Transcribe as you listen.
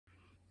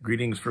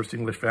Greetings, First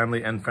English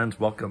family and friends.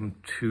 Welcome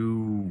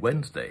to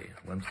Wednesday,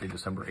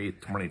 December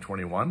 8th,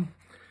 2021.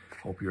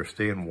 Hope you're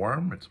staying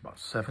warm. It's about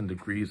 7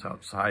 degrees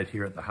outside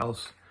here at the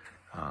house.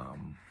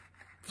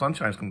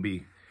 Sunshine's going to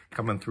be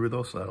coming through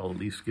though, so that'll at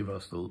least give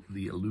us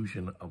the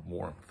illusion of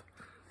warmth.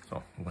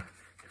 So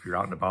if you're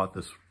out and about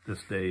this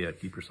day,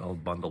 keep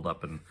yourself bundled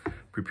up and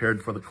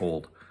prepared for the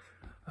cold.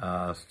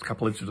 A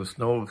couple inches of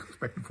snow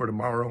expected for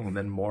tomorrow, and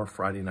then more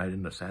Friday night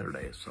into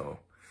Saturday. So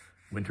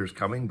winter's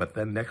coming, but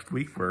then next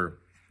week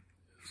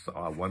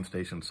one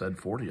station said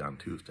 40 on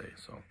Tuesday,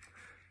 so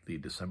the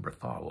December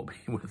thaw will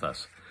be with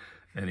us.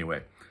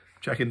 Anyway,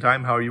 check-in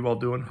time. How are you all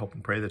doing? Hope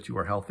and pray that you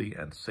are healthy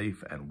and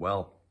safe and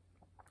well.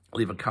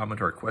 Leave a comment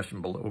or a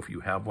question below if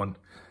you have one.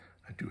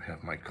 I do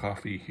have my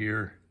coffee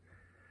here.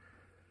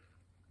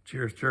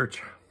 Cheers,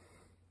 church.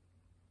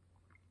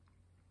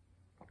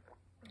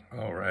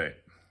 All right.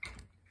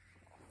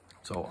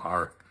 So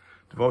our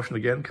devotion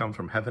again comes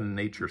from Heaven and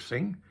Nature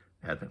Sing,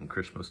 Advent and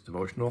Christmas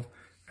devotional.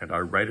 And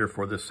our writer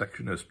for this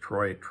section is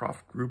Troy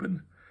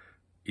Troft-Grubin,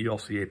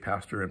 ELCA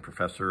pastor and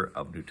professor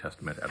of New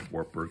Testament at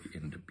Wartburg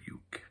in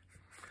Dubuque.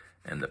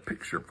 And the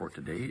picture for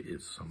today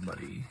is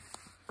somebody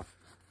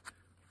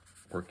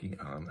working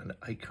on an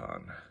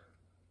icon.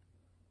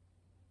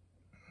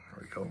 There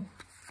we go.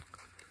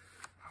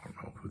 I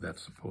don't know who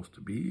that's supposed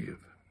to be.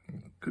 It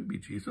could be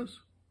Jesus.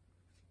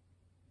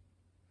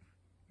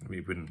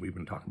 We've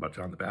been talking about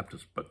John the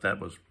Baptist, but that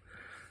was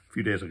a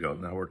few days ago.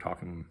 Now we're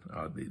talking,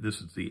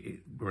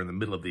 we're in the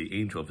middle of the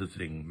angel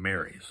visiting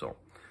Mary, so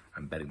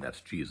I'm betting that's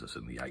Jesus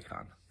in the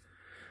icon.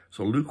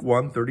 So Luke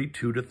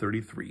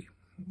 1:32-33,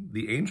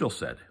 the angel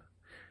said,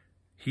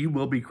 "He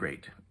will be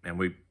great, and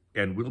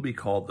will be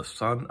called the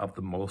Son of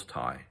the Most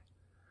High,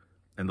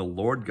 and the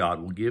Lord God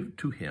will give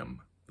to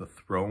him the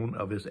throne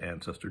of his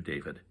ancestor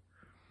David.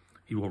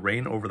 He will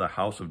reign over the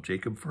house of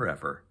Jacob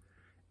forever,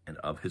 and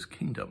of his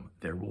kingdom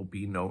there will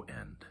be no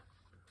end."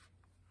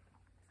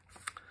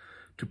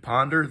 To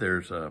ponder,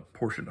 there's a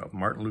portion of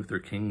Martin Luther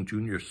King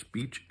Jr.'s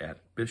speech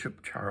at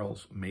Bishop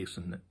Charles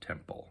Mason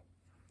Temple.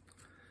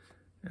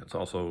 And it's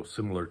also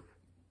similar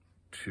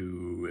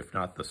to, if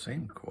not the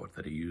same quote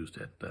that he used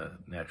at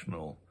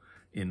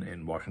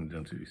in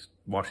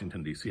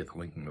Washington, D.C. at the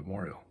Lincoln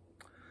Memorial.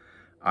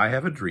 "I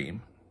have a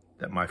dream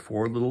that my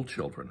 4 little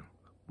children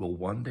will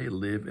one day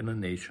live in a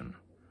nation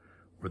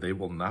where they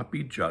will not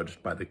be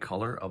judged by the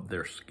color of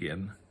their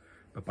skin,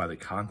 but by the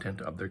content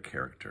of their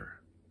character.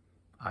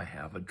 I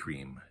have a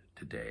dream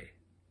today."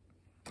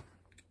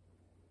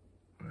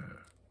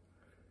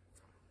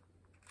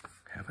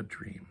 Have a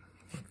dream.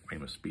 A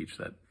famous speech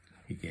that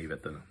he gave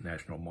at the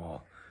National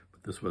Mall.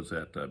 But this was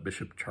at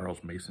Bishop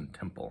Charles Mason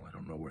Temple. I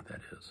don't know where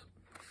that is.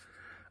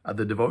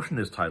 The devotion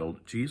is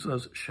titled,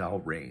 "Jesus Shall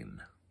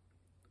Reign."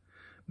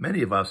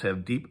 Many of us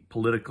have deep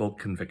political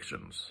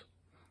convictions.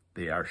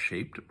 They are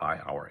shaped by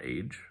our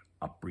age,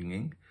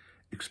 upbringing,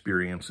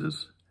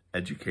 experiences,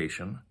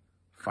 education,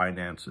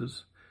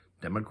 finances,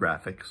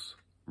 demographics,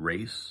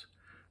 race,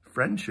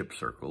 friendship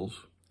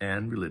circles,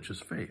 and religious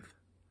faith.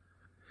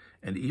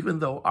 And even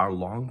though our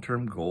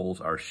long-term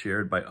goals are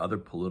shared by other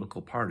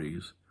political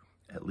parties,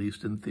 at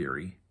least in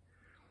theory,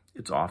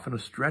 it's often a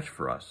stretch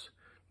for us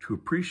to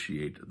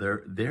appreciate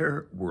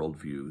their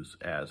worldviews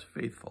as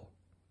faithful.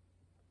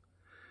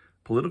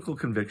 Political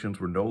convictions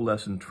were no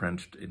less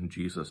entrenched in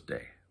Jesus'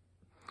 day.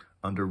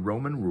 Under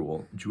Roman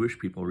rule, Jewish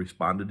people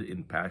responded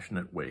in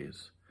passionate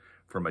ways,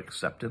 from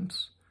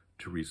acceptance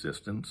to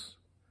resistance,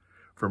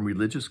 from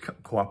religious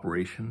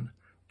cooperation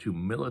to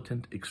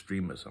militant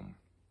extremism.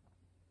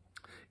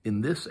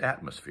 In this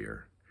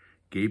atmosphere,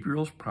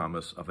 Gabriel's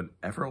promise of an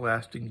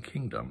everlasting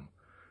kingdom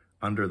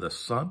under the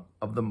Son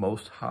of the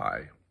Most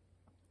High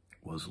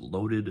was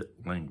loaded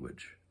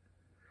language.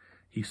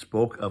 He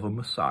spoke of a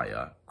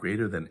Messiah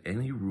greater than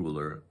any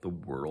ruler the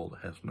world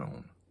has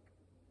known.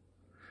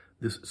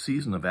 This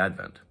season of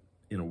Advent,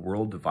 in a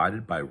world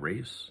divided by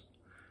race,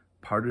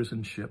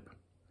 partisanship,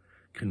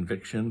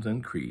 convictions,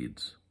 and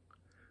creeds,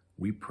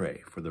 we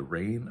pray for the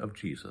reign of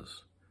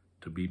Jesus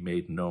to be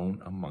made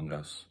known among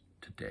us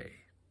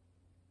today.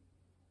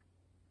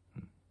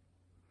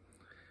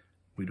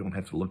 We don't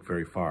have to look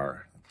very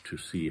far to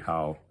see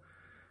how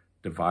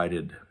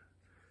divided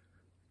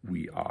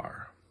we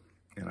are.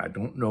 And I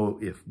don't know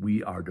if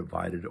we are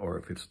divided or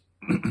if it's,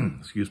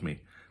 excuse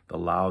me, the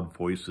loud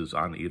voices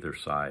on either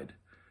side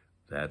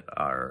that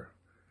are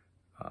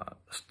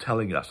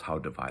telling us how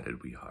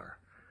divided we are.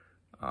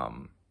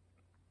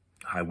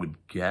 I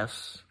would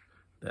guess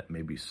that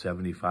maybe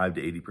 75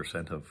 to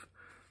 80% of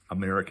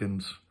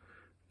Americans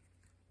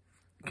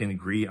can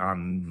agree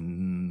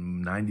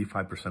on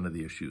 95% of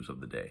the issues of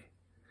the day.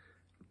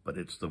 But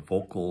it's the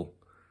vocal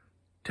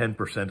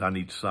 10% on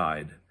each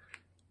side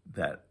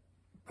that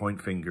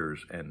point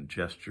fingers and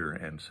gesture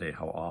and say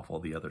how awful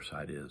the other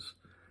side is.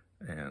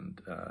 And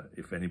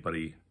if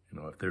anybody,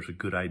 if there's a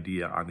good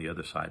idea on the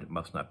other side, it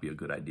must not be a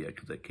good idea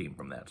because it came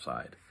from that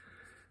side.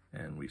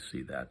 And we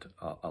see that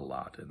a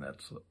lot, and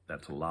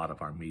that's a lot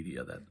of our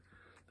media that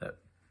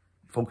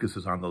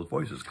focuses on those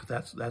voices,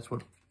 because that's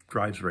what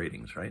drives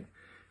ratings, right?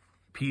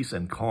 peace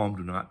and calm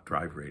do not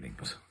drive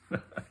ratings.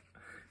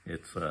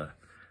 It's the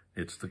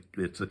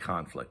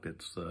conflict.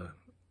 It's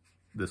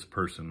this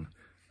person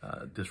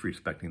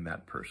disrespecting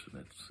that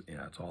person.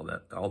 It's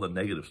all the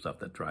negative stuff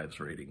that drives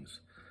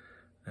ratings,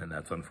 and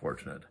that's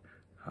unfortunate.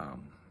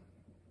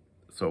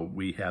 So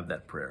we have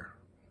that prayer.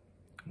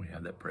 We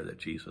have that prayer that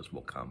Jesus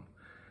will come,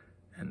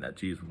 and that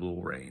Jesus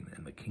will reign,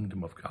 and the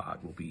kingdom of God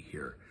will be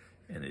here,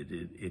 and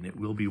it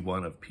will be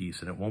one of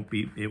peace, and it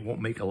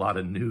won't make a lot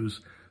of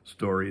news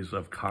stories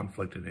of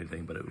conflict and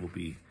anything, but it will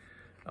be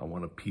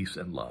one of peace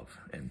and love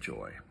and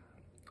joy.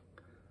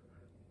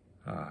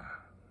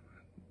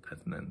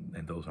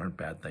 And those aren't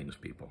bad things,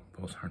 people.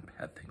 Those aren't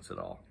bad things at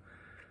all.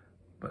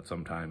 But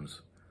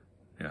sometimes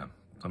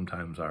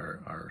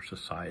our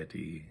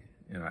society,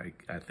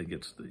 I think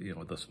it's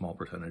the small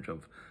percentage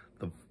of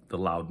the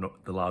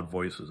loud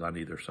voices on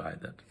either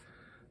side that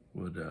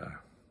would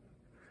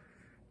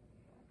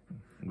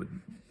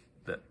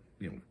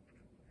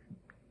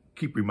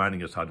keep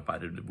reminding us how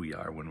divided we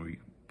are when we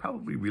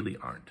probably really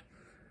aren't.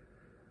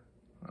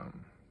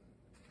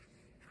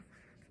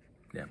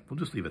 We'll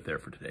just leave it there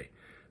for today.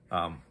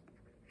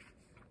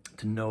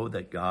 To know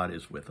that God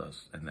is with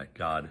us and that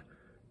God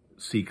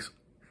seeks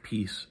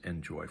peace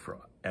and joy for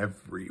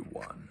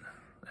everyone,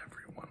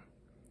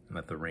 and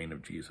that the reign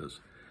of Jesus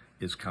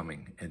is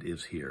coming and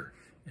is here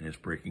and is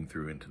breaking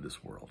through into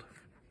this world.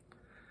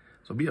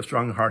 So be of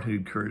strong heart and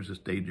encourage this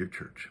day, dear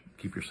church.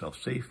 Keep yourself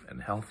safe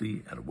and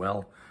healthy and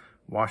well.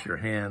 Wash your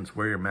hands,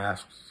 wear your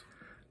masks,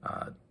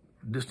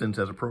 distance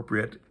as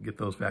appropriate, get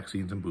those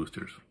vaccines and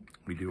boosters.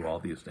 We do all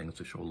these things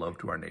to show love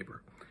to our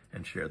neighbor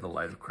and share the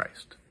light of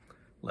Christ.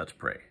 Let's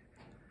pray.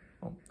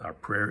 Well, our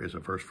prayer is a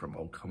verse from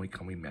O Come,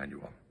 Come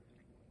Emmanuel.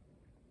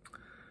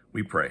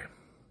 We pray,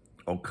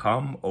 O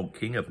come, O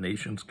King of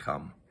nations,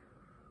 come,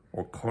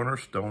 O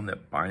cornerstone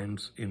that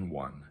binds in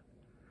one.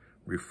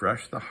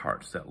 Refresh the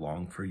hearts that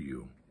long for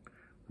you.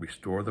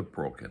 Restore the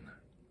broken.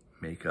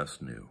 Make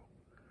us new.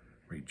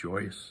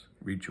 Rejoice,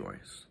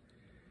 rejoice.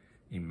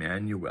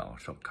 Emmanuel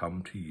shall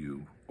come to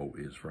you, O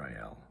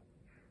Israel.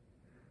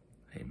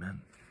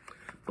 Amen.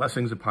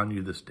 Blessings upon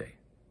you this day.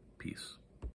 Peace.